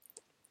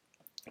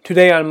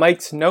Today on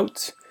Mike's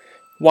Notes,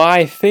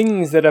 why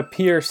things that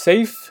appear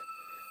safe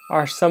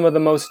are some of the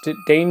most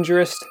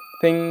dangerous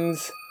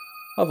things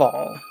of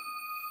all.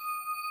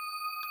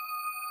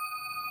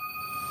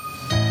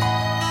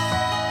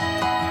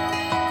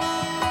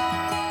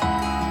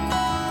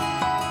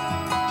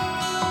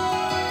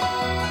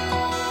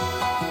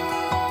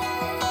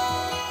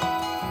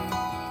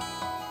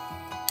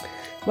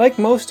 Like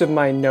most of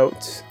my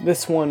notes,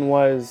 this one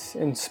was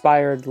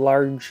inspired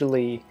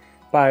largely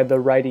by the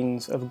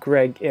writings of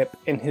Greg Ip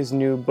in his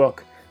new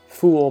book,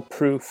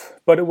 Foolproof.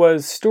 But it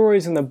was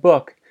stories in the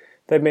book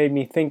that made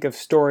me think of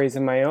stories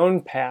in my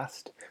own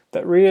past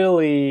that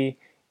really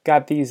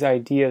got these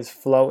ideas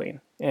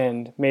flowing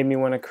and made me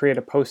want to create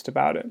a post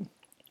about it.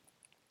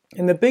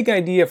 And the big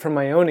idea from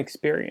my own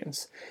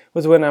experience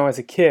was when I was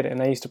a kid and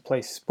I used to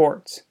play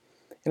sports.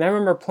 And I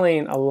remember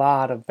playing a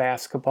lot of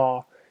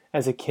basketball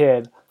as a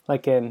kid,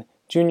 like in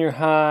junior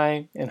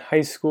high and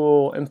high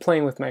school, and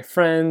playing with my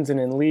friends and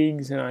in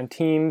leagues and on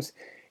teams.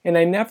 And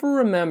I never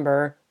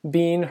remember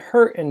being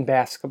hurt in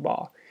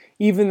basketball.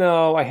 Even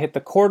though I hit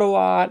the court a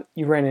lot,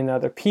 you ran into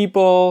other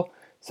people.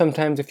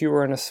 Sometimes if you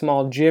were in a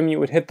small gym, you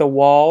would hit the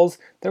walls.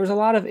 There was a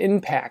lot of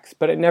impacts,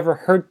 but it never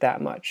hurt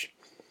that much.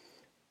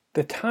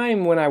 The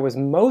time when I was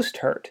most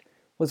hurt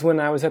was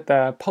when I was at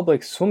the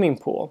public swimming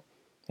pool.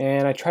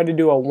 And I tried to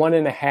do a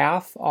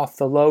 1.5 off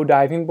the low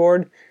diving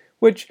board,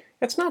 which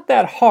it's not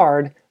that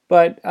hard,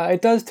 but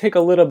it does take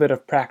a little bit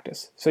of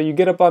practice. So you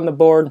get up on the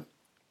board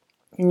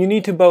and you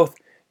need to both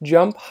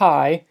jump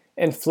high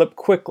and flip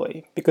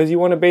quickly because you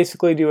want to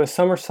basically do a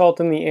somersault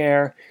in the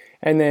air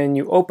and then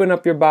you open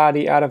up your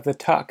body out of the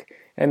tuck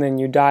and then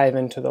you dive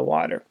into the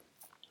water.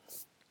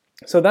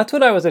 So that's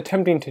what I was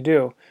attempting to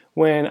do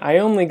when I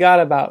only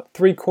got about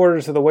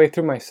 3/4 of the way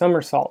through my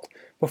somersault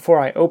before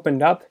I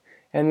opened up,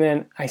 and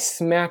then I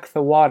smacked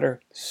the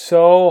water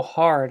so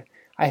hard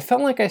I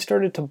felt like I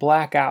started to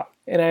black out.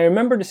 And I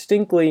remember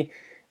distinctly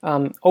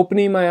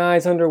opening my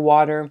eyes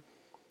underwater,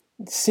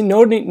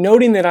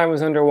 noting that I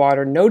was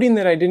underwater, noting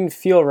that I didn't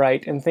feel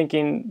right, and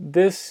thinking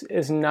this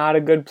is not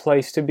a good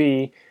place to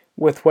be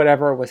with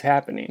whatever was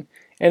happening.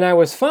 And I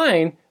was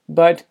fine,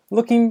 but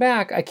looking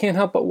back, I can't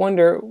help but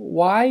wonder,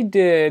 why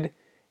did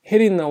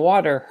hitting the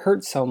water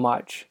hurt so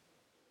much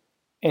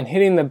and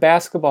hitting the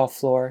basketball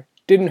floor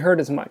didn't hurt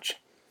as much?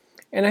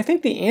 And I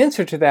think the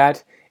answer to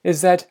that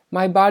is that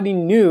my body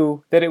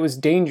knew that it was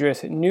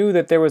dangerous. It knew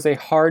that there was a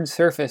hard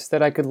surface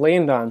that I could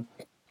land on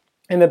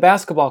in the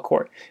basketball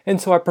court. And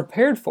so I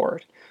prepared for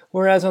it.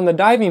 Whereas on the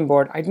diving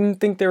board, I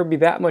didn't think there would be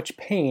that much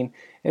pain.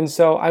 And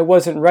so I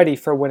wasn't ready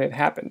for when it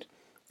happened.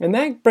 And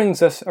that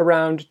brings us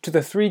around to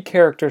the 3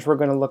 characters we're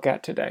going to look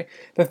at today.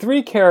 The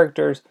 3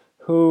 characters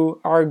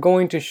who are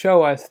going to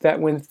show us that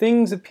when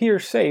things appear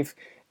safe,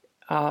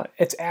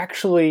 it's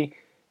actually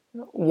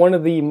one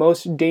of the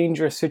most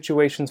dangerous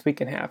situations we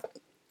can have.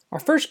 Our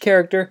first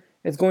character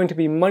is going to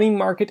be money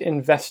market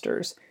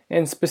investors,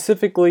 and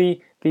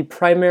specifically the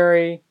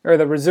primary or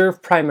the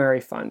reserve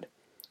primary fund.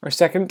 Our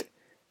second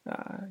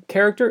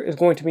character is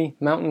going to be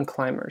mountain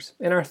climbers,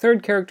 and our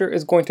third character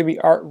is going to be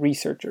art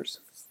researchers.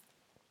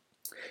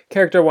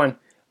 Character 1,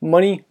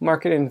 money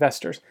market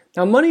investors.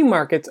 Now, money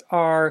markets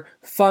are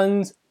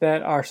funds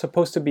that are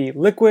supposed to be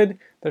liquid,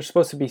 they're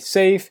supposed to be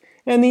safe,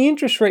 and the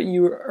interest rate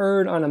you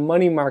earn on a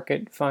money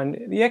market fund,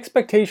 the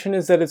expectation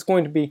is that it's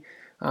going to be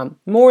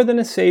more than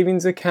a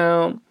savings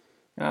account,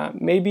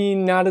 maybe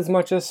not as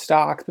much as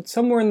stocks, but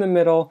somewhere in the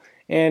middle,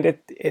 and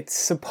it's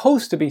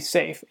supposed to be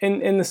safe.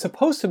 And the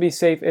supposed to be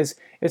safe is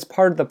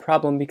part of the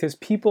problem because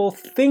people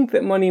think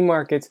that money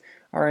markets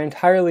are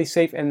entirely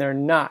safe and they're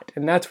not,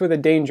 and that's where the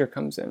danger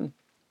comes in.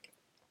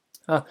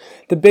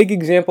 The big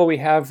example we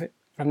have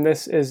from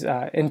this is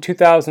in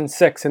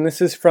 2006, and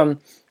this is from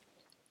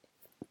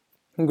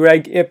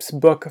Greg Ip's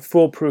book,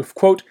 Foolproof.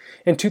 Quote,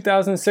 in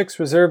 2006,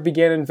 Reserve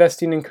began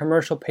investing in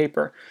commercial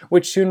paper,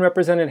 which soon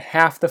represented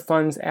half the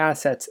fund's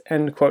assets,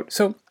 end quote.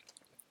 So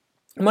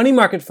money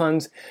market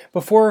funds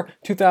before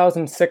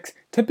 2006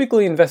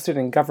 typically invested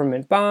in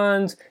government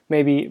bonds,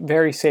 maybe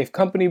very safe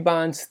company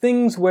bonds,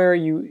 things where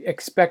you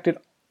expected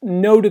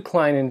no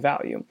decline in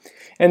value.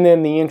 And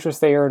then the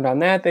interest they earned on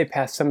that, they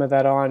passed some of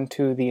that on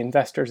to the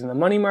investors in the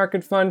money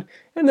market fund,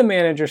 and the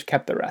managers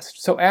kept the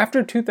rest. So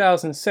after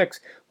 2006,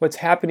 what's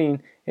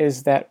happening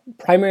is that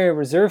primary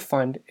reserve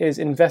fund is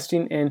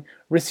investing in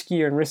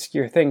riskier and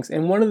riskier things.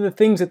 And one of the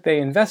things that they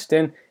invest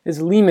in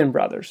is Lehman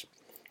Brothers,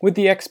 with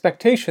the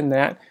expectation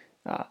that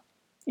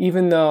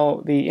even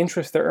though the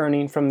interest they're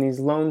earning from these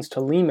loans to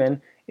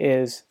Lehman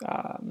is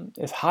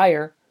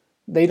higher,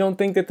 they don't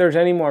think that there's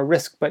any more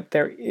risk, but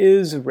there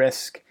is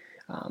risk.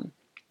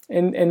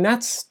 And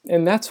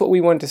that's what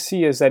we want to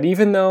see, is that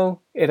even though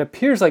it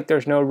appears like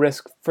there's no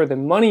risk for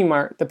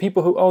the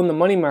people who own the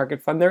money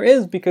market fund, there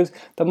is, because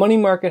the money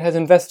market has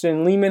invested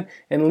in Lehman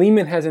and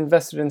Lehman has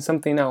invested in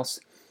something else.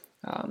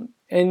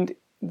 And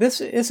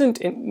this isn't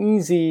an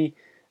easy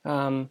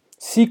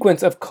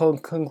sequence of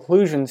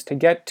conclusions to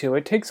get to.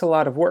 It takes a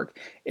lot of work.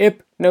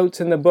 Ip notes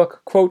in the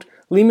book, quote,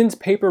 Lehman's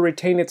paper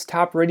retained its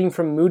top rating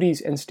from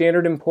Moody's and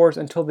Standard & Poor's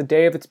until the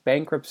day of its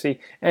bankruptcy,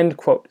 end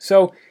quote.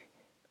 So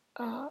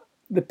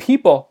the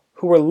people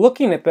who were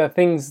looking at the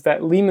things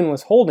that Lehman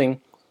was holding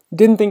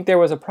didn't think there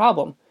was a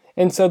problem.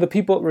 And so the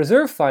people at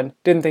Reserve Fund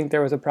didn't think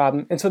there was a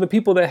problem. And so the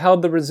people that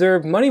held the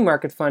Reserve Money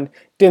Market Fund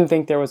didn't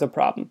think there was a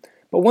problem.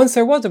 But once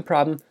there was a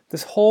problem,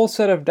 this whole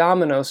set of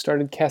dominoes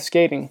started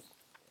cascading.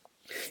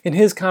 In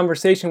his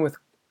conversation with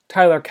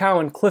Tyler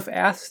Cowen, Cliff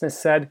Asness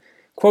said,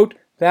 quote,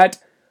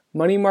 that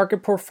money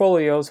market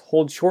portfolios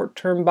hold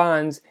short-term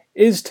bonds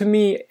is to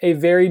me a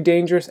very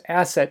dangerous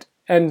asset,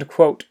 end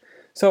quote.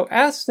 So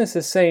Asness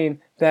is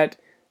saying that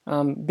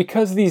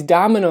because these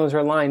dominoes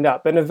are lined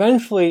up, and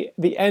eventually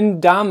the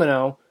end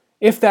domino,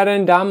 if that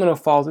end domino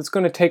falls, it's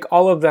going to take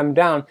all of them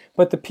down.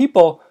 But the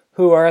people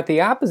who are at the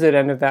opposite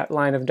end of that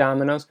line of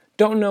dominoes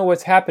don't know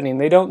what's happening.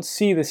 They don't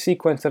see the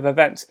sequence of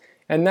events.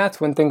 And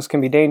that's when things can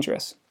be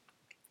dangerous.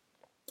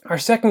 Our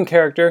second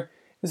character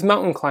is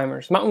mountain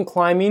climbers. Mountain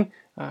climbing,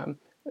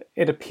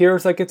 it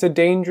appears like it's a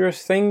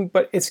dangerous thing,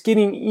 but it's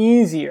getting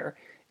easier.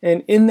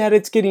 And in that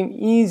it's getting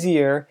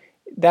easier,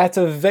 that's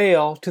a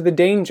veil to the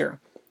danger.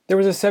 There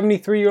was a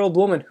 73-year-old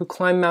woman who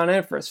climbed Mount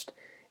Everest.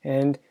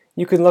 And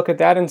you can look at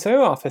that and say,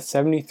 oh, if a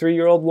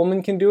 73-year-old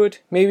woman can do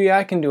it, maybe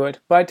I can do it.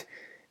 But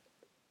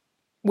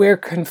we're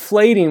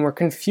conflating, we're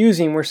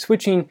confusing, we're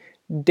switching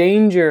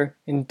danger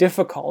and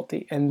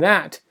difficulty, and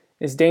that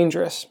is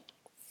dangerous.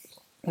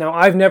 Now,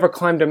 I've never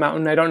climbed a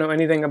mountain. I don't know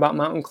anything about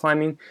mountain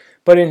climbing,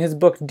 but in his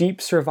book, Deep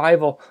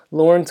Survival,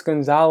 Lawrence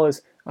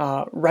Gonzalez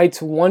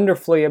writes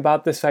wonderfully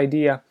about this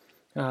idea.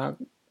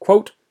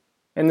 Quote,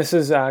 and this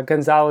is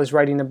Gonzalez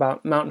writing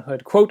about Mount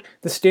Hood, quote,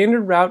 the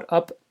standard route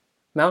up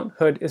Mount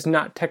Hood is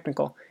not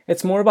technical.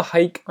 It's more of a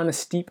hike on a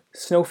steep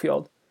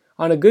snowfield.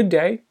 On a good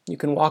day, you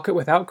can walk it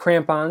without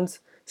crampons,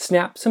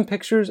 snap some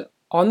pictures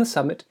on the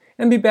summit,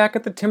 and be back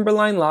at the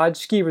Timberline Lodge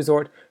ski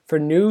resort for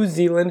New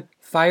Zealand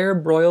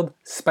fire-broiled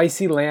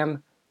spicy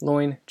lamb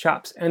loin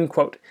chops, end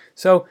quote.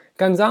 So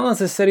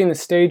Gonzalez is setting the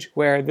stage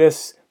where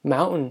this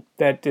mountain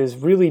that is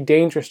really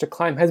dangerous to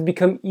climb has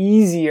become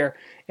easier,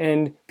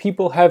 and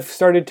people have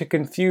started to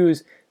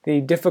confuse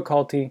the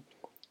difficulty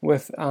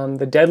with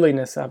the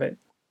deadliness of it.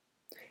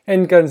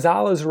 And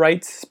Gonzalez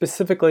writes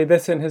specifically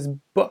this in his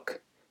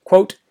book,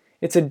 quote,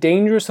 it's a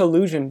dangerous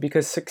illusion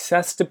because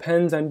success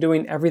depends on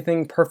doing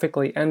everything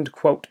perfectly, end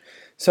quote.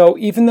 So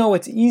even though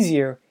it's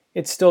easier,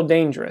 it's still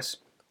dangerous.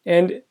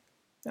 And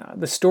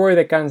the story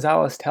that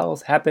Gonzalez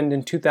tells happened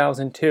in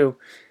 2002.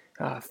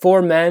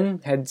 4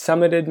 men had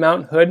summited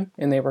Mount Hood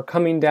and they were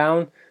coming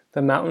down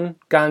the mountain.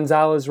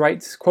 Gonzalez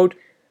writes, quote,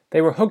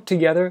 they were hooked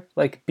together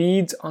like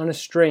beads on a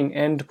string,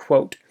 end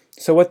quote.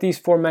 So what these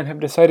 4 men have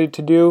decided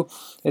to do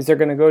is they're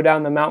going to go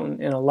down the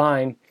mountain in a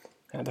line.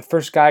 The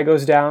first guy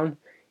goes down,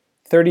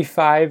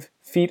 35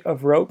 feet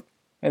of rope,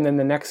 and then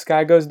the next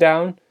guy goes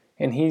down,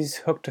 and he's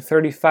hooked to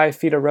 35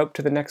 feet of rope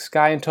to the next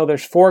guy until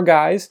there's 4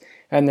 guys,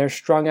 and they're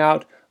strung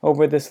out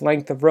over this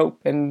length of rope.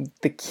 And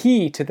the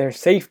key to their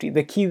safety,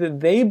 the key that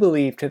they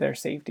believe to their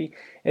safety,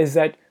 is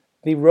that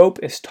the rope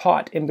is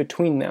taut in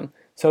between them.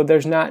 So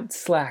there's not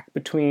slack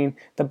between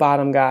the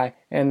bottom guy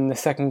and the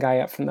second guy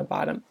up from the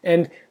bottom.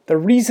 And the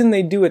reason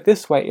they do it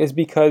this way is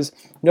because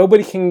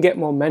nobody can get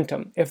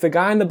momentum. If the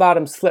guy on the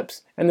bottom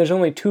slips and there's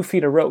only 2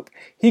 feet of rope,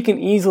 he can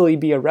easily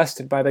be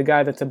arrested by the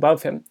guy that's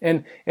above him.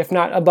 And if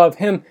not above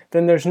him,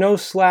 then there's no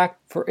slack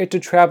for it to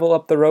travel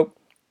up the rope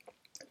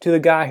to the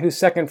guy who's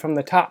second from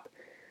the top.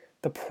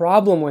 The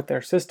problem with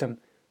their system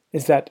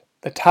is that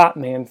the top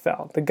man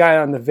fell. The guy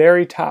on the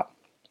very top,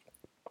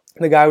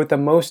 the guy with the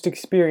most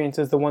experience,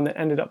 is the one that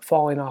ended up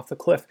falling off the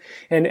cliff.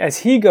 And as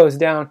he goes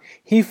down,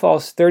 he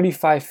falls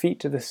 35 feet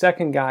to the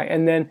second guy.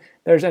 And then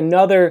there's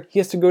he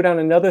has to go down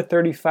another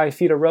 35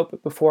 feet of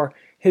rope before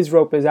his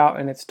rope is out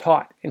and it's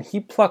taut. And he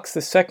plucks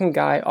the second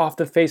guy off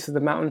the face of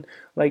the mountain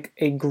like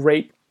a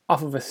grape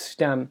off of a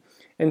stem.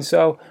 And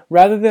so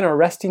rather than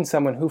arresting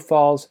someone who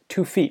falls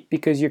 2 feet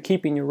because you're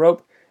keeping your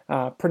rope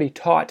pretty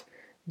taut,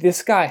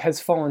 this guy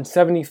has fallen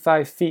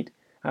 75 feet.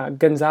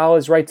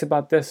 Gonzalez writes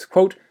about this,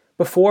 quote,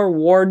 before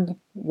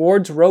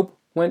Ward's rope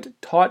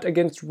went taut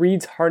against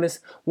Reed's harness,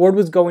 Ward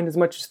was going as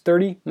much as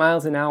 30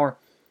 miles an hour,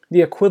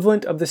 the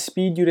equivalent of the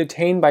speed you'd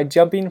attain by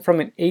jumping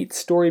from an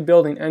 8-story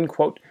building, end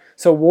quote.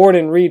 So Ward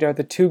and Reed are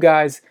the 2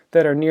 guys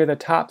that are near the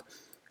top.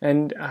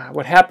 And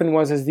what happened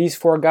was, as these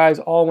 4 guys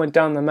all went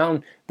down the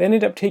mountain, they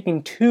ended up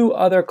taking 2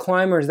 other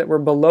climbers that were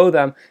below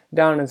them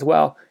down as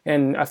well.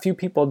 And a few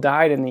people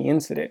died in the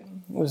incident. It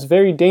was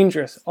very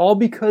dangerous, all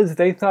because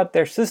they thought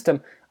their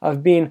system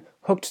of being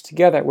hooked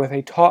together with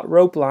a taut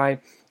rope line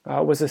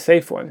was a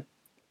safe one.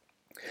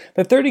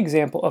 The third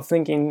example of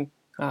thinking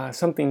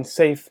something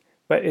safe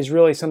but is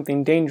really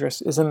something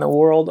dangerous is in the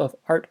world of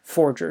art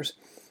forgers.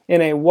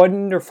 In a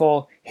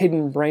wonderful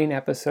Hidden Brain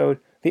episode,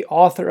 the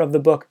author of the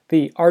book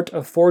The Art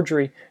of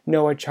Forgery,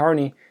 Noah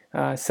Charney,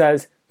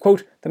 says,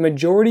 Quote, the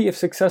majority of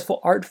successful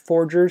art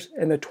forgers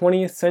in the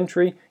 20th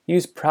century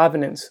use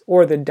provenance,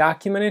 or the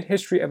documented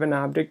history of an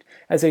object,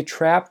 as a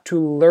trap to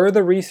lure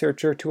the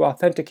researcher to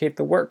authenticate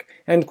the work,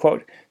 end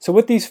quote. So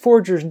what these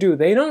forgers do,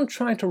 they don't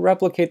try to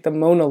replicate the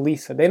Mona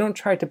Lisa. They don't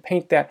try to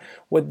paint that.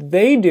 What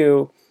they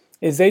do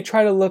is they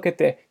try to look at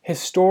the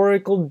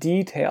historical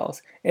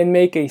details and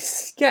make a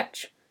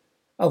sketch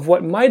of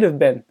what might have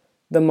been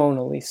the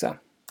Mona Lisa.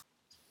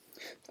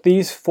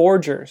 These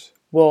forgers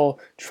will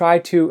try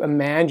to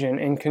imagine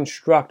and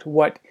construct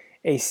what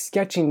a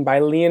sketching by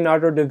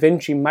Leonardo da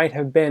Vinci might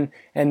have been,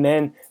 and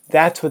then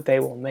that's what they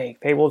will make.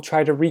 They will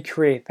try to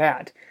recreate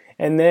that,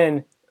 and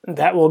then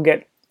that will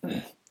get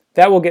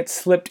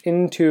slipped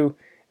into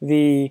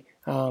the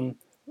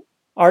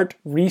art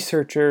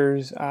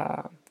researchers'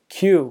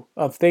 queue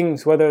of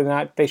things, whether or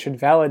not they should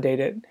validate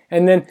it.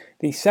 And then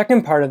the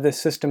second part of this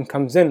system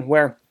comes in,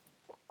 where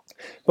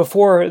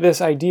before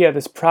this idea,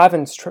 this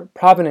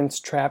provenance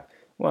trap,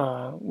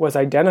 was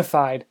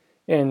identified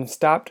and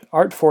stopped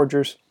art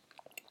forgers,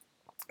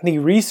 the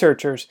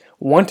researchers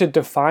wanted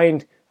to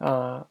find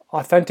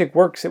authentic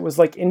works. It was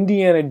like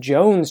Indiana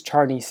Jones,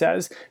 Charney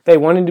says. They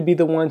wanted to be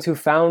the ones who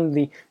found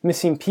the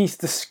missing piece,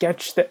 the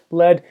sketch that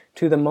led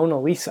to the Mona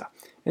Lisa.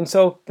 And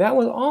so that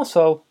was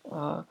also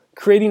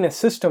creating a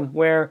system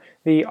where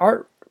the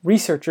art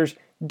researchers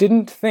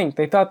didn't think,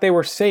 they thought they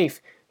were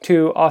safe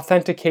to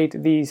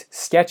authenticate these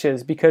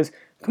sketches, because,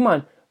 come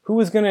on, who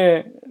is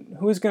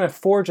gonna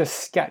forge a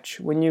sketch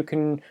when you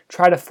can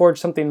try to forge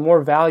something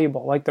more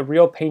valuable, like the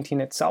real painting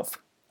itself?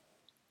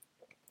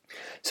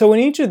 So in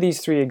each of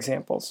these three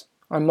examples,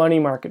 our money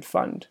market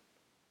fund,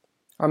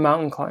 our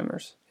mountain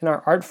climbers, and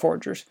our art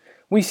forgers,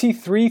 we see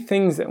three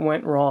things that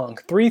went wrong,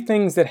 three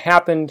things that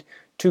happened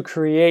to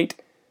create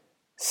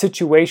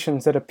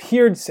situations that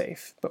appeared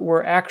safe but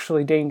were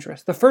actually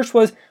dangerous. The first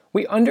was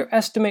we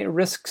underestimate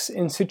risks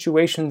in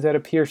situations that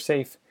appear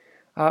safe.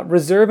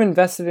 Reserve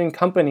invested in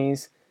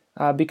companies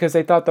because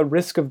they thought the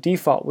risk of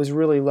default was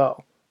really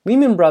low.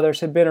 Lehman Brothers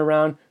had been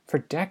around for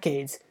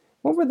decades.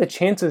 What were the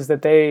chances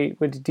that they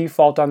would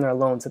default on their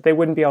loans, that they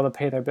wouldn't be able to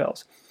pay their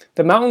bills?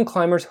 The mountain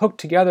climbers hooked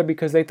together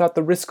because they thought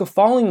the risk of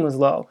falling was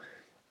low.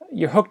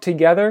 You're hooked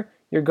together,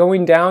 you're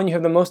going down, you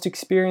have the most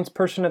experienced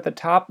person at the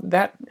top.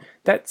 That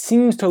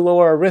seems to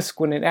lower a risk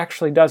when it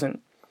actually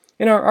doesn't.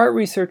 And our art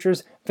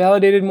researchers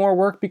validated more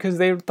work because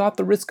they thought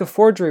the risk of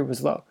forgery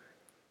was low.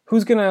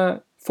 Who's going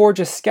to forge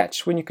a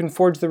sketch when you can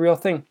forge the real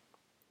thing?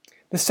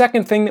 The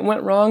second thing that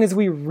went wrong is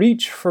we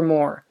reach for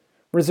more.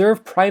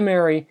 Reserve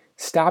Primary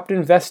stopped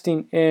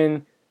investing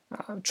in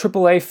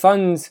AAA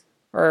funds,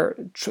 or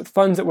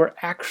funds that were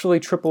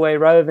actually AAA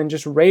rather than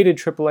just rated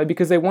AAA,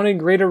 because they wanted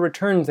greater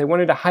returns. They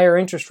wanted a higher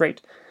interest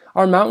rate.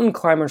 Our mountain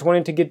climbers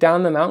wanted to get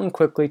down the mountain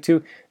quickly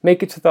to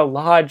make it to the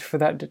lodge for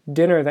that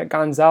dinner that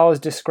Gonzalez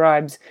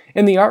describes.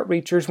 And the art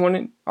researchers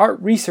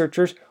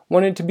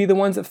wanted to be the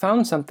ones that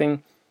found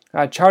something.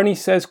 Charney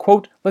says,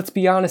 quote, let's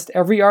be honest,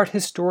 every art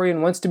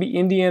historian wants to be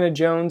Indiana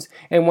Jones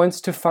and wants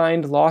to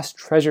find lost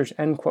treasures,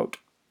 end quote.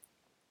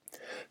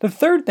 The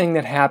third thing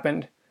that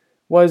happened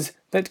was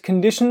that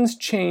conditions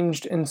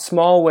changed in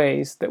small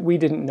ways that we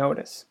didn't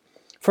notice.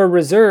 For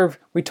Reserve,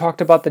 we talked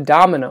about the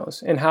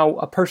dominoes and how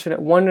a person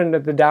at one end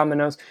of the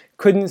dominoes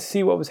couldn't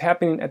see what was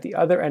happening at the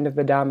other end of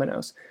the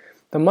dominoes.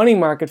 The money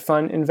market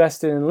fund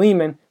invested in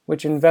Lehman,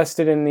 which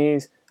invested in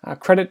these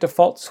credit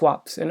default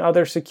swaps and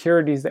other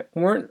securities that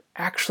weren't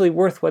actually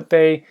worth what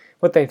they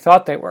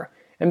thought they were.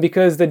 And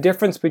because the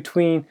difference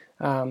between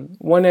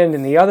one end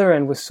and the other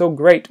end was so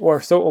great or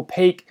so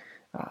opaque,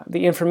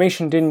 the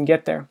information didn't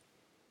get there.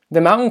 The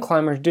mountain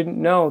climbers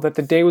didn't know that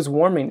the day was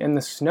warming and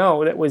the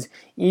snow that was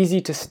easy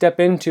to step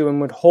into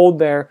and would hold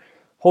their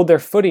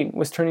footing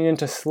was turning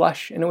into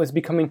slush, and it was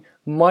becoming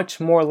much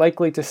more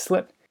likely to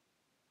slip.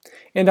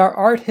 And our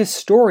art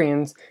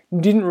historians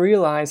didn't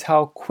realize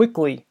how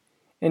quickly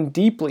and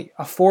deeply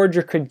a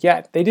forger could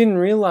get. They didn't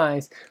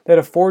realize that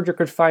a forger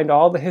could find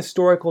all the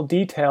historical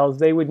details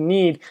they would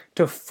need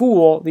to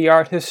fool the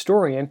art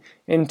historian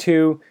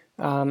into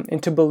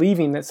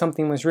believing that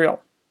something was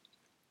real.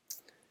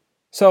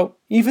 So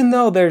even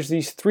though there's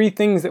these three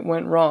things that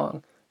went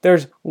wrong,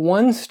 there's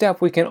one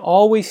step we can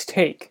always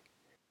take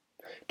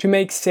to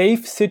make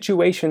safe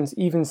situations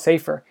even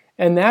safer,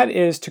 and that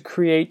is to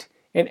create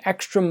an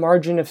extra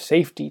margin of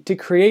safety, to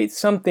create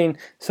something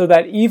so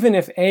that even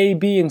if A,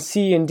 B, and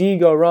C, and D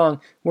go wrong,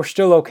 we're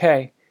still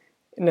okay.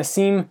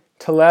 Nassim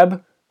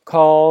Taleb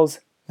calls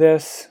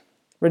this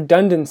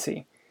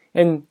redundancy,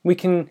 and we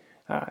can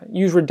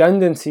use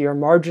redundancy or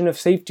margin of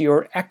safety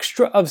or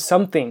extra of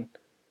something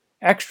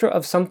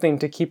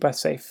to keep us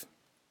safe.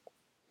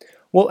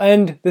 We'll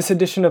end this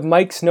edition of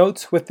Mike's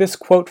Notes with this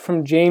quote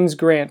from James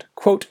Grant.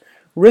 Quote,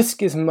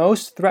 risk is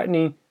most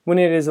threatening when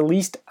it is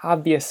least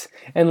obvious,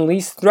 and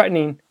least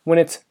threatening when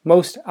it's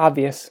most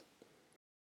obvious.